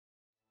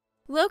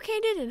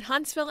Located in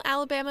Huntsville,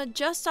 Alabama,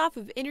 just off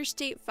of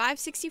Interstate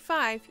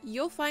 565,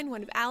 you'll find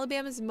one of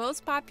Alabama's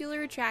most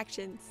popular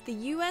attractions, the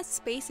U.S.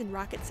 Space and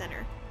Rocket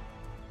Center.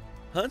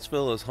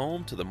 Huntsville is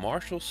home to the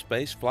Marshall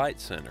Space Flight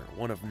Center,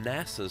 one of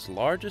NASA's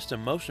largest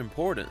and most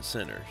important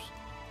centers.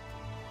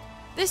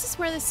 This is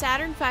where the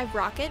Saturn V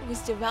rocket was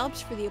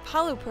developed for the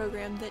Apollo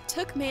program that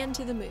took man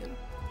to the moon,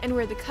 and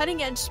where the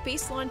cutting-edge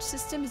space launch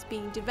system is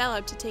being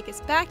developed to take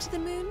us back to the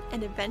moon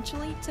and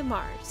eventually to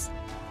Mars.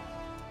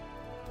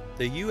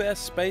 The U.S.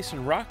 Space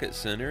and Rocket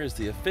Center is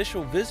the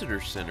official visitor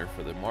center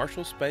for the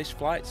Marshall Space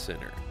Flight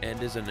Center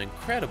and is an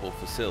incredible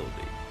facility.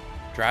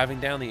 Driving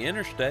down the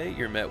interstate,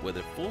 you're met with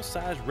a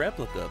full-size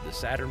replica of the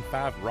Saturn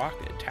V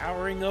rocket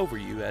towering over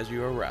you as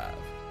you arrive.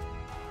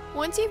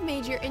 Once you've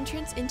made your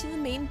entrance into the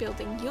main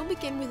building, you'll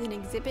begin with an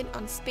exhibit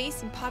on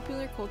space and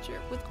popular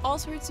culture with all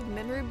sorts of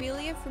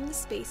memorabilia from the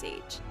space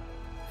age.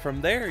 From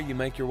there, you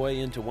make your way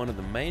into one of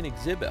the main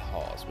exhibit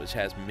halls, which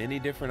has many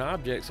different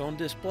objects on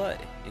display,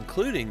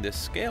 including this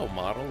scale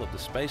model of the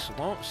Space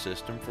Launch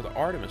System for the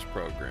Artemis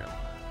program.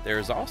 There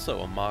is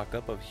also a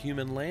mock-up of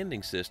human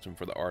landing system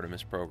for the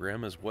Artemis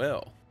program as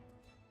well.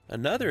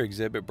 Another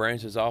exhibit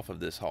branches off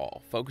of this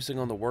hall, focusing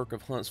on the work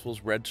of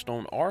Huntsville's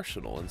Redstone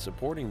Arsenal and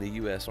supporting the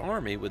U.S.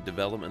 Army with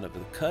development of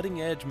the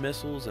cutting-edge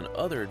missiles and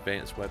other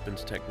advanced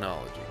weapons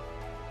technology.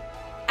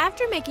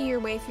 After making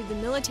your way through the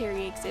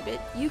military exhibit,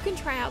 you can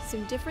try out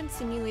some different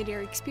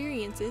simulator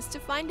experiences to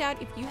find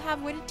out if you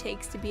have what it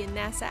takes to be a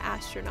NASA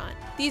astronaut.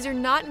 These are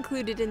not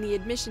included in the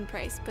admission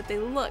price, but they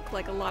look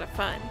like a lot of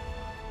fun.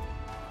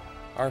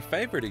 Our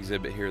favorite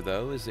exhibit here,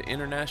 though, is the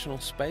International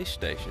Space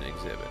Station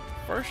exhibit.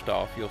 First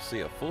off, you'll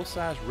see a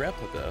full-size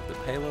replica of the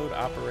Payload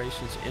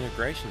Operations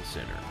Integration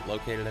Center,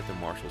 located at the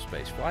Marshall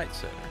Space Flight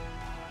Center.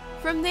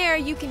 From there,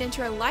 you can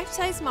enter a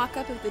life-size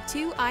mock-up of the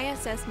two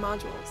ISS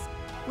modules,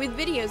 with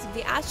videos of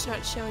the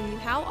astronauts showing you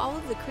how all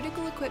of the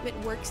critical equipment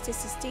works to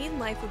sustain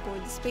life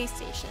aboard the space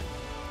station.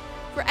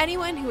 For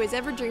anyone who has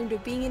ever dreamed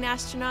of being an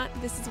astronaut,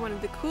 this is one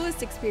of the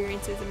coolest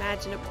experiences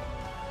imaginable.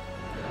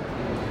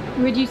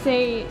 Would you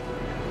say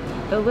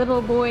the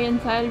little boy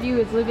inside of you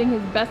is living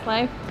his best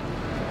life?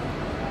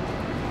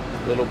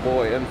 Little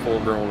boy and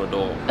full-grown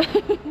adult.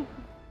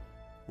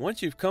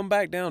 Once you've come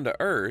back down to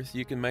Earth,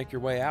 you can make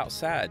your way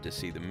outside to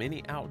see the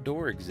many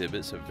outdoor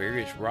exhibits of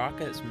various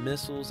rockets,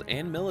 missiles,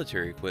 and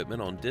military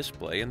equipment on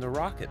display in the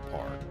Rocket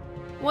Park.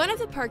 One of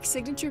the park's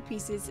signature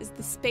pieces is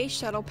the Space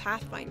Shuttle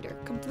Pathfinder,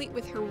 complete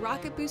with her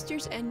rocket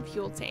boosters and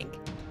fuel tank.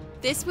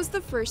 This was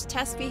the first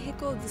test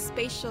vehicle of the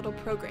Space Shuttle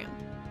program.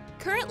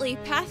 Currently,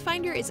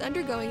 Pathfinder is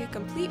undergoing a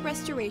complete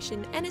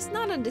restoration and is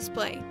not on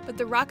display, but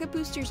the rocket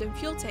boosters and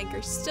fuel tank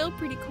are still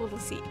pretty cool to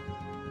see.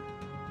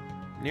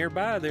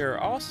 Nearby, there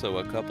are also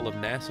a couple of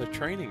NASA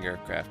training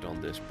aircraft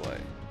on display.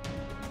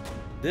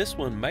 This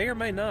one may or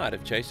may not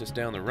have chased us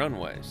down the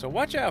runway, so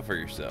watch out for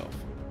yourself.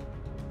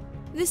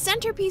 The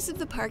centerpiece of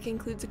the park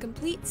includes a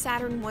complete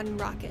Saturn I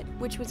rocket,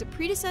 which was a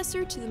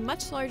predecessor to the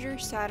much larger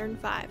Saturn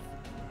V.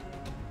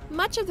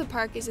 Much of the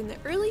park is in the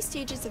early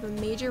stages of a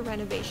major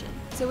renovation,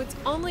 so it's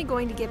only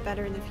going to get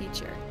better in the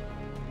future.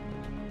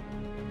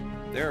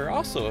 There are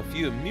also a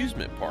few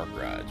amusement park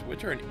rides,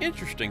 which are an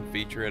interesting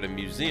feature at a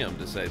museum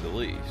to say the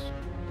least.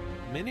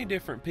 Many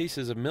different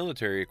pieces of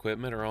military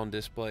equipment are on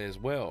display as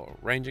well,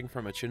 ranging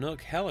from a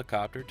Chinook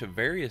helicopter to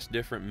various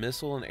different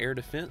missile and air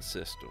defense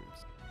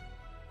systems.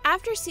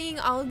 After seeing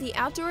all of the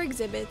outdoor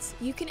exhibits,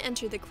 you can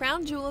enter the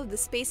crown jewel of the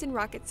Space and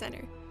Rocket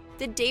Center,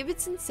 the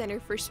Davidson Center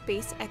for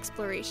Space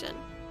Exploration.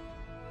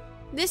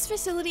 This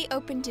facility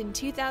opened in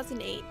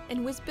 2008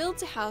 and was built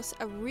to house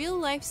a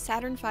real-life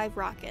Saturn V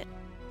rocket.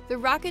 The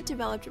rocket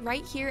developed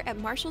right here at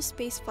Marshall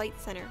Space Flight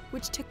Center,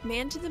 which took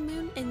man to the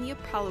moon in the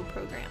Apollo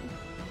program.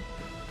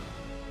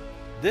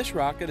 This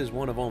rocket is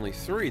one of only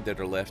 3 that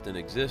are left in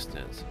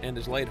existence and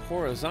is laid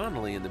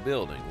horizontally in the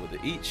building,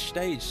 with each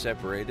stage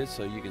separated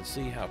so you can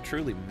see how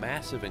truly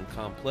massive and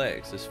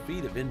complex this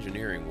feat of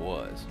engineering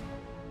was.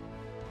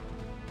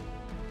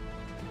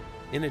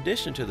 In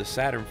addition to the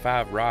Saturn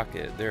V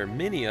rocket, there are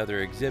many other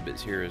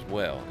exhibits here as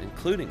well,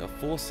 including a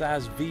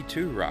full-size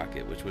V-2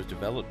 rocket which was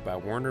developed by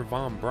Werner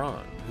von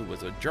Braun, who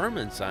was a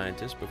German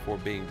scientist before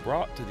being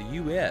brought to the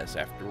U.S.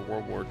 after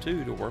World War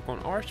II to work on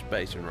our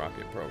space and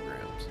rocket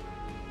programs.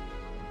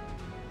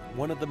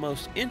 One of the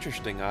most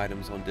interesting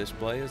items on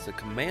display is the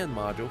command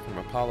module from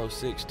Apollo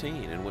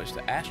 16, in which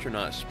the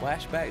astronauts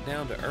splash back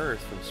down to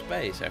Earth from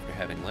space after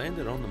having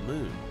landed on the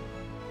moon.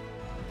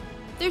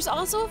 There's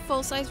also a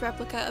full-size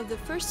replica of the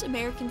first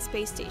American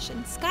space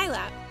station,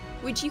 Skylab,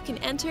 which you can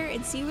enter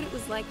and see what it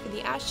was like for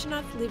the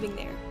astronauts living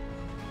there.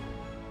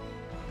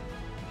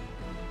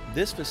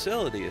 This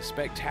facility is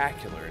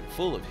spectacular and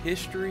full of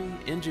history,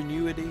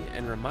 ingenuity,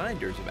 and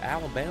reminders of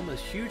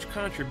Alabama's huge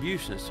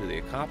contributions to the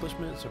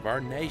accomplishments of our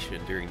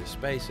nation during the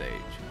space age,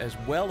 as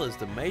well as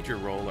the major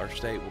role our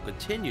state will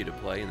continue to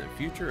play in the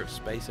future of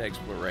space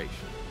exploration.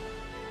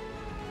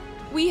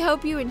 We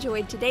hope you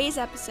enjoyed today's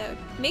episode.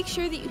 Make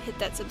sure that you hit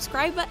that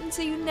subscribe button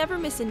so you never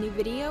miss a new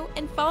video,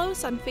 and follow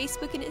us on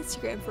Facebook and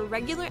Instagram for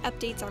regular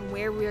updates on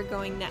where we are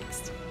going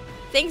next.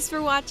 Thanks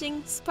for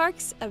watching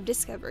Sparks of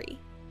Discovery.